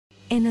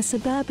In a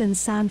suburban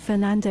San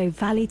Fernando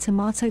Valley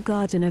tomato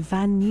garden of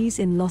Van Nuys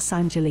in Los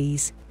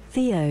Angeles,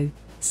 Theo,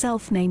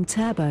 self-named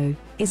Turbo,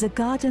 is a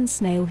garden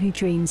snail who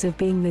dreams of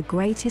being the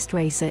greatest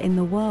racer in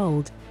the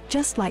world,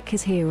 just like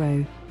his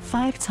hero,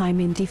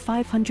 five-time Indy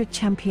 500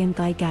 champion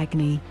Guy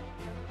Gagné.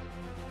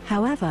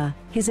 However,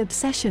 his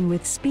obsession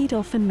with speed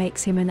often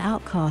makes him an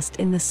outcast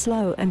in the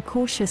slow and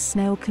cautious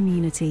snail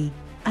community,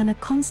 and a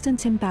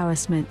constant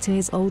embarrassment to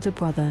his older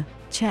brother,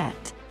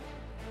 Chet.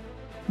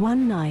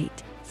 One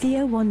night,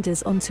 Theo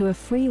wanders onto a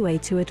freeway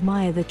to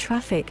admire the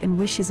traffic and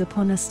wishes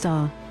upon a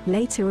star,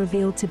 later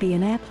revealed to be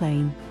an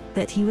airplane,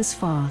 that he was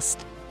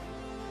fast.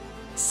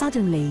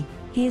 Suddenly,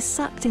 he is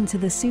sucked into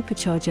the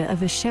supercharger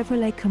of a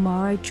Chevrolet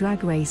Camaro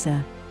drag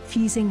racer,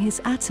 fusing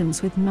his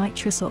atoms with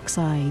nitrous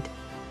oxide.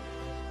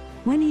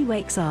 When he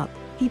wakes up,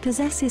 he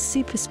possesses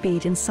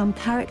superspeed and some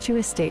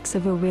characteristics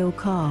of a real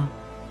car.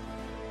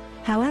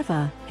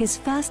 However, his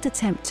first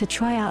attempt to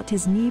try out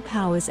his new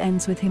powers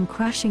ends with him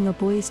crashing a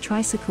boy's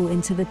tricycle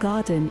into the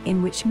garden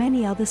in which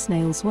many other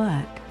snails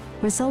work,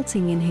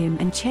 resulting in him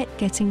and Chet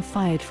getting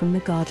fired from the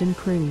garden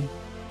crew.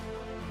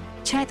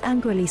 Chet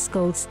angrily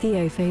scolds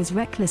Theo for his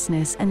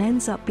recklessness and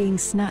ends up being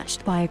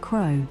snatched by a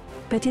crow,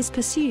 but is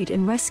pursued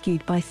and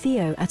rescued by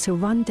Theo at a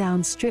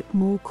run-down strip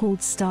mall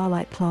called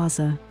Starlight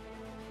Plaza.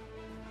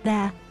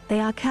 There, they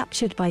are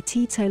captured by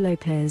Tito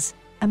Lopez,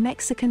 a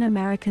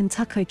Mexican-American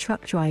taco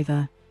truck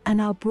driver, and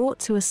are brought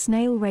to a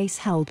snail race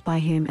held by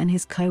him and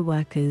his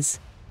co-workers.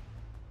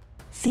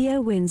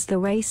 Theo wins the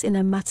race in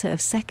a matter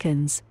of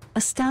seconds,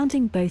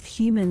 astounding both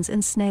humans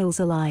and snails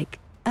alike,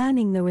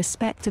 earning the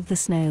respect of the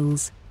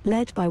snails,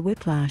 led by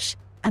Whiplash,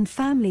 and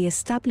family,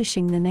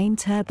 establishing the name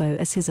Turbo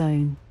as his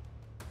own.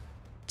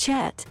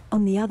 Chet,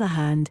 on the other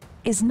hand,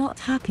 is not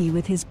happy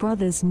with his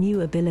brother's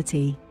new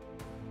ability.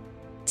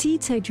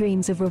 Tito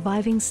dreams of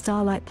reviving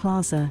Starlight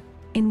Plaza,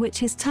 in which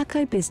his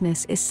taco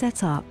business is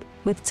set up,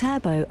 with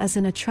Turbo as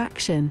an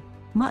attraction,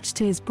 much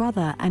to his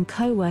brother and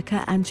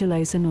co-worker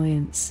Angelo's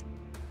annoyance.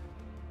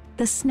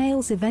 The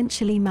snails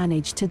eventually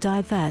manage to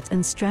divert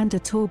and strand a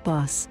tour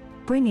bus,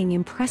 bringing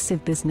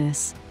impressive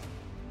business.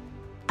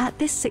 At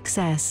this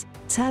success,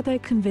 Turbo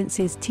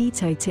convinces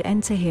Tito to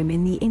enter him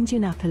in the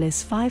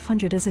Indianapolis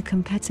 500 as a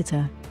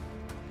competitor.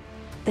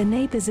 The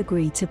neighbors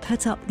agree to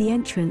put up the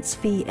entrance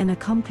fee and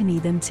accompany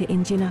them to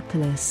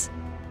Indianapolis.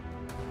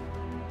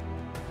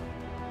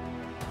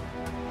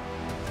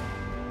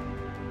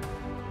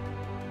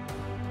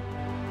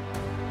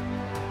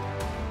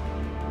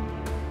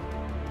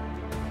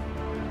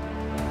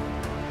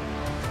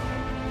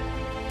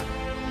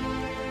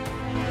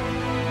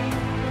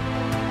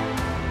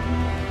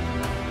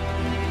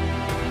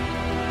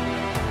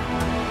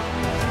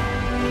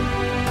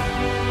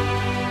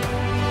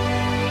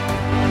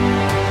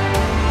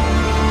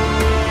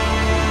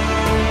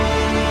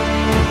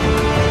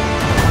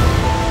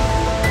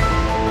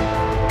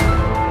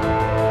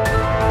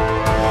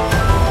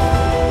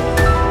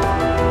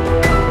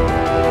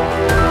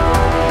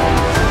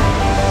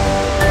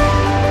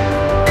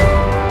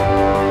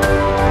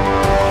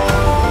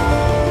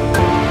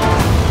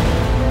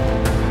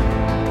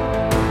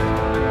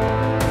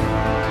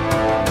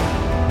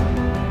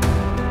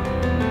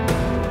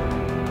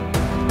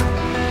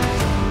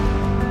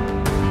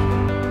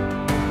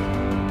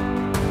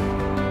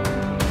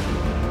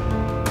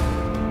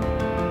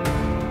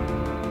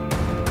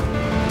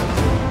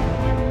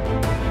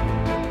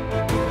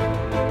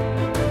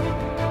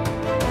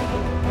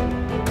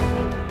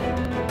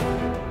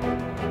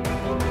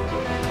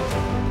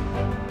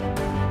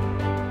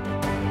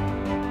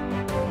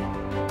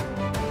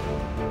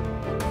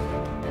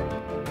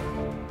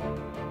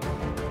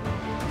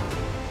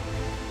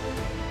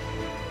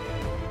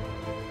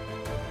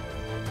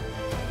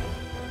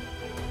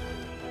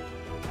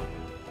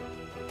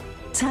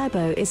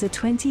 Turbo is a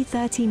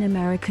 2013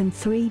 American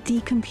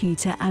 3D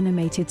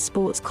computer-animated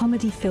sports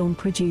comedy film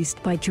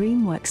produced by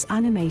DreamWorks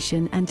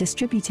Animation and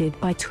distributed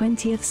by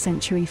 20th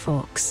Century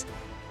Fox.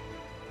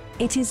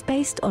 It is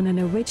based on an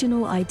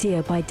original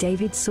idea by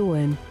David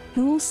Soren,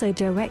 who also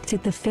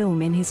directed the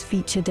film in his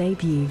feature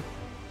debut.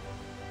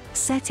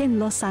 Set in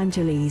Los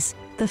Angeles,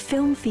 the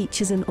film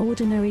features an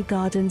ordinary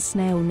garden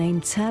snail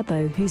named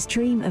Turbo whose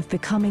dream of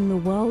becoming the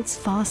world's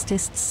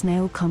fastest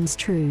snail comes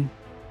true.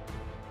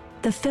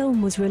 The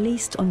film was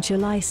released on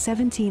July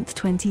 17,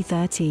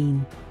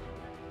 2013.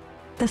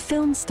 The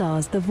film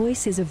stars the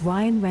voices of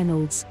Ryan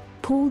Reynolds,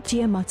 Paul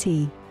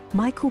Giamatti,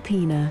 Michael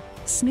Peña,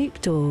 Snoop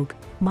Dogg,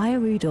 Maya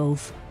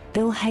Rudolph,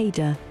 Bill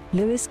Hader,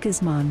 Louis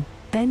Guzmán,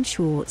 Ben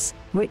Schwartz,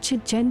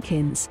 Richard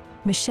Jenkins,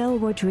 Michelle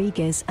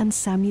Rodriguez and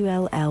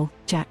Samuel L.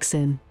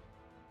 Jackson.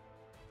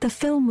 The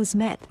film was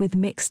met with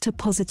mixed to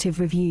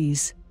positive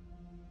reviews.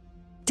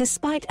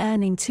 Despite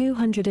earning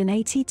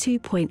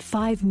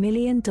 $282.5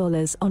 million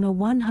on a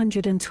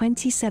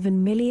 $127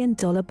 million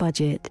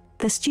budget,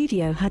 the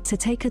studio had to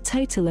take a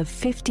total of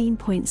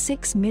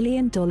 $15.6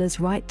 million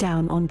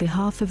write-down on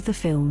behalf of the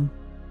film.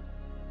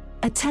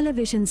 A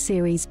television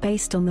series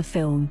based on the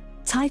film,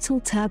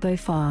 titled Turbo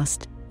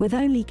Fast, with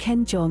only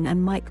Ken Jeong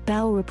and Mike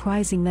Bell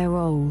reprising their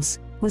roles,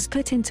 was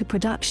put into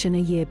production a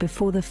year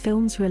before the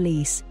film's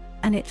release,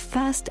 and it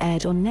first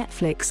aired on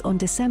Netflix on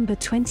December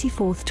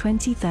 24,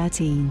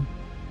 2013.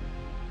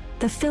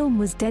 The film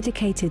was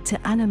dedicated to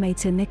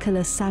animator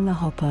Nicholas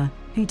Sangerhopper,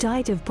 who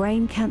died of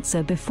brain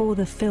cancer before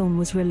the film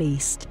was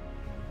released.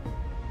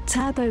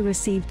 Turbo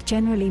received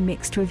generally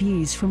mixed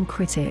reviews from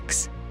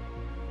critics.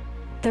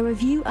 The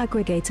review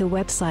aggregator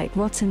website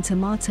Rotten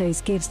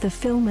Tomatoes gives the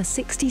film a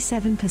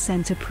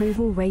 67%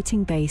 approval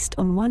rating based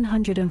on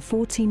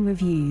 114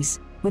 reviews,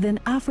 with an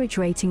average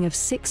rating of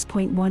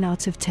 6.1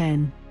 out of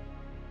 10.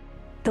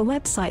 The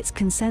website's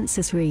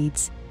consensus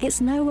reads,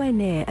 "It's nowhere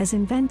near as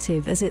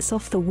inventive as its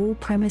off-the-wall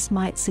premise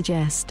might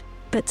suggest,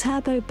 but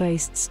Turbo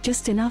boasts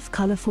just enough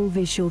colorful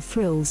visual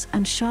thrills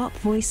and sharp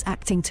voice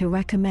acting to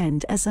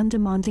recommend as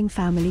undemanding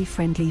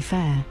family-friendly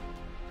fare."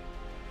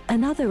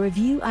 Another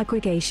review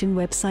aggregation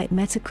website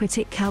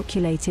Metacritic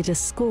calculated a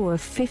score of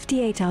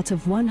 58 out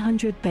of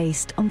 100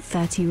 based on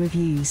 30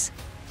 reviews.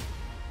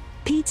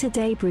 Peter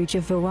Debruge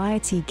of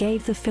Variety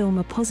gave the film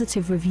a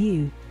positive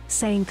review,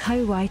 saying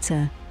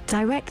co-writer,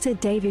 "Director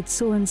David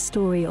Soren's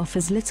story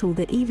offers little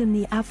that even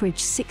the average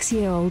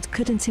 6-year-old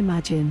couldn't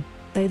imagine,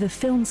 though the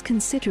film's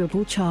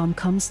considerable charm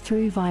comes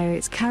through via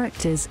its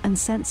characters and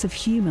sense of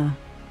humor."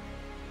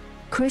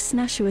 Chris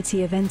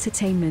Nashawati of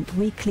Entertainment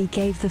Weekly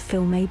gave the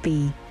film a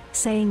B,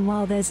 saying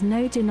while there's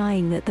no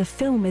denying that the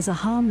film is a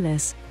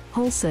harmless,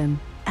 wholesome,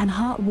 and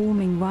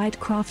heartwarming ride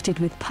crafted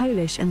with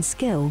polish and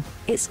skill,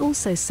 it's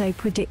also so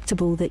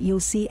predictable that you'll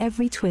see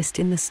every twist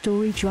in the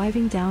story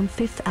driving down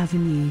Fifth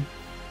Avenue.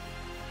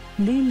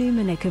 Lou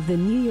Lumenick of the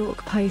New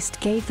York Post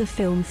gave the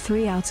film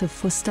 3 out of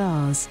 4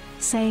 stars,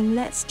 saying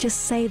let's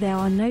just say there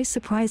are no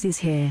surprises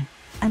here,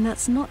 and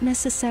that's not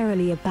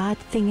necessarily a bad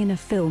thing in a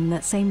film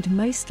that's aimed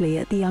mostly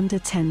at the under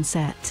 10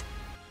 set.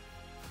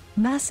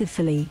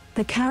 Massively,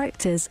 the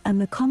characters and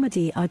the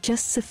comedy are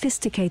just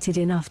sophisticated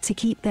enough to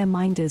keep their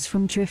minders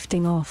from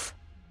drifting off.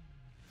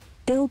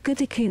 Bill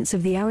Goodikuntz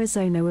of the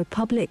Arizona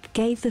Republic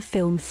gave the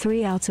film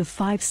 3 out of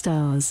 5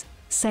 stars,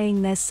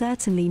 saying there's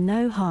certainly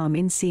no harm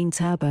in seeing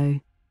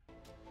Turbo.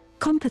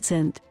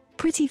 Competent,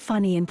 pretty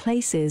funny in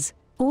places,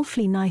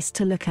 awfully nice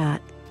to look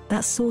at,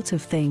 that sort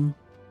of thing.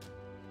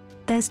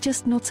 There's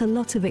just not a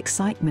lot of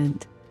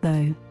excitement,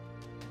 though.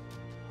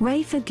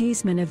 Rafer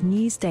Guzmán of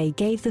Newsday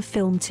gave the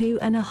film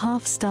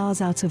 2.5 stars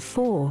out of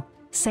 4,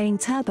 saying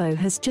Turbo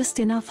has just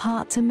enough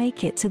heart to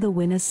make it to the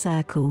winner's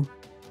circle.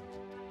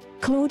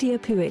 Claudia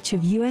Puich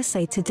of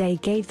USA Today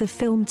gave the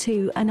film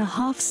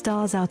 2.5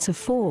 stars out of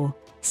 4,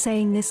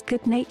 saying this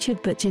good-natured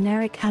but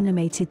generic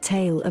animated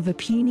tale of a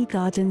puny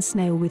garden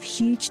snail with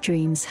huge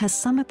dreams has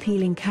some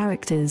appealing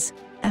characters,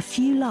 a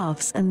few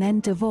laughs and then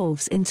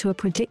devolves into a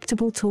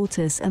predictable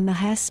Tortoise and the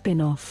Hare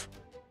spin-off.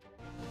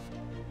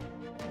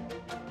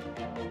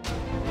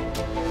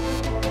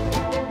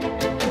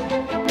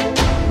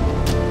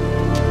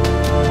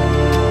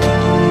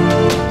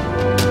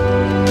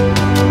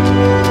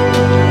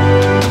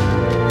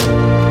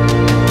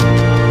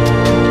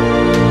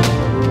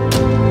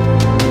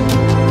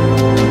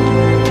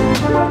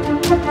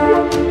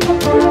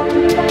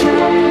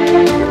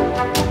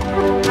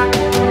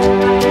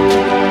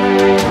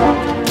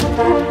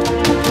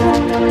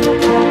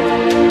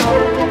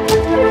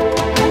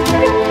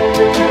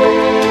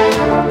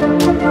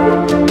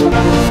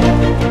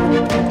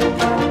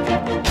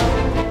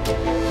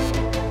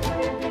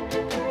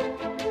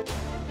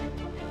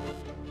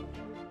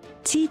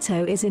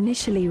 Tito is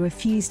initially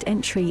refused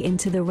entry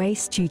into the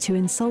race due to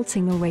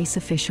insulting a race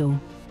official.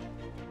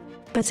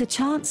 But a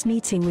chance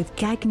meeting with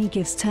Gagny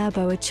gives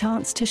Turbo a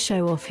chance to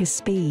show off his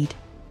speed,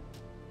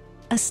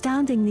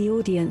 astounding the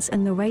audience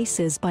and the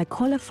racers by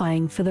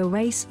qualifying for the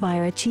race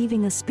via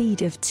achieving a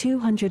speed of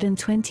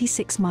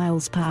 226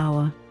 miles per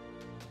hour.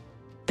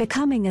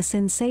 Becoming a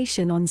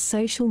sensation on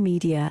social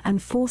media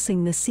and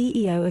forcing the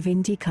CEO of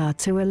IndyCar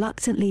to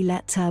reluctantly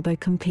let Turbo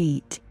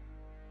compete.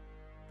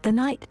 The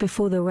night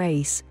before the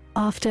race,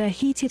 after a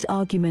heated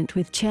argument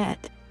with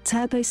Chet,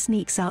 Turbo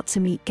sneaks out to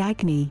meet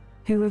Gagny,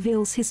 who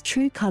reveals his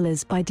true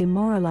colors by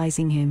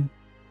demoralizing him.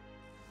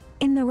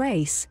 In the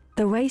race,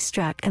 the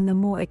racetrack and the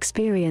more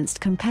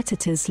experienced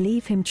competitors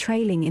leave him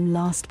trailing in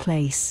last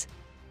place.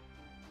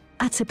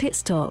 At a pit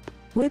stop,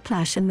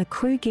 Whiplash and the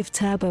crew give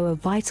Turbo a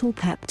vital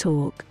pep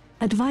talk,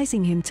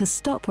 advising him to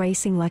stop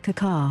racing like a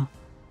car.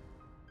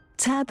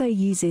 Turbo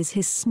uses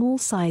his small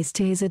size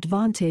to his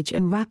advantage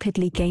and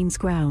rapidly gains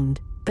ground,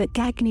 but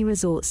Gagny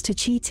resorts to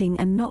cheating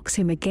and knocks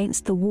him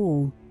against the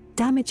wall,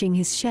 damaging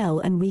his shell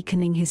and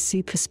weakening his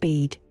super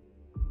speed.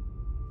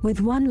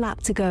 With 1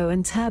 lap to go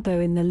and Turbo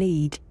in the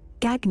lead,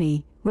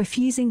 Gagny,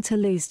 refusing to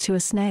lose to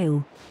a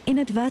snail,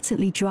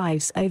 inadvertently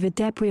drives over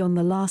debris on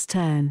the last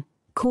turn,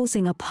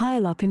 causing a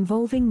pile-up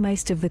involving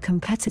most of the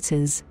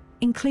competitors,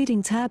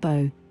 including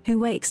Turbo, who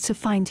wakes to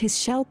find his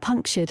shell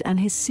punctured and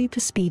his super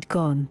speed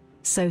gone,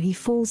 so he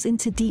falls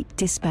into deep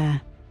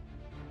despair.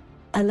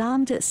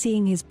 Alarmed at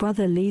seeing his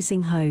brother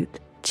losing hope,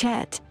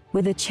 Chet,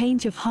 with a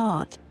change of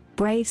heart,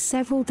 braves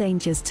several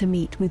dangers to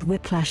meet with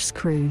Whiplash's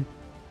crew.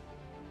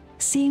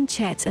 Seeing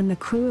Chet and the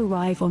crew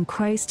arrive on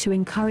Crows to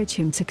encourage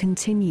him to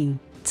continue,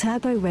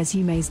 Turbo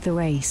resumes the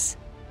race.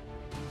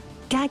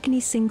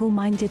 Gagny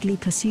single-mindedly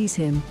pursues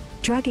him,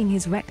 dragging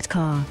his wrecked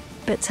car,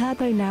 but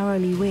Turbo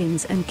narrowly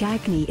wins and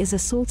Gagny is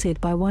assaulted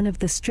by one of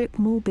the strip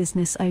mall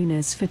business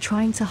owners for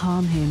trying to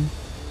harm him.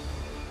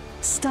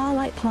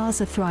 Starlight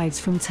Plaza thrives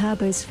from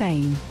Turbo's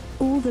fame.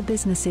 All the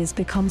businesses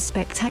become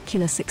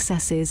spectacular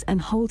successes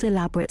and hold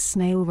elaborate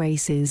snail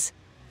races.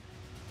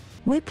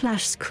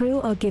 Whiplash's crew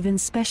are given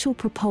special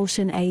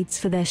propulsion aids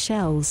for their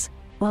shells,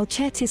 while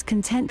Chet is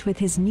content with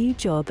his new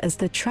job as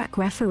the track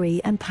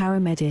referee and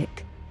paramedic.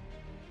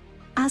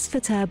 As for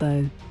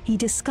Turbo, he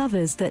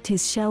discovers that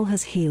his shell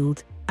has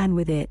healed, and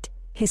with it,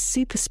 his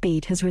super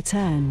speed has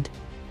returned.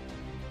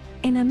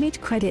 In a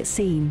mid-credit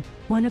scene,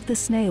 one of the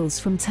snails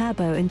from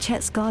Turbo and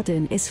Chet's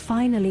garden is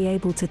finally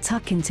able to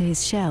tuck into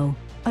his shell,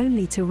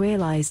 only to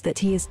realize that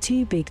he is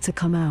too big to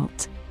come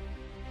out.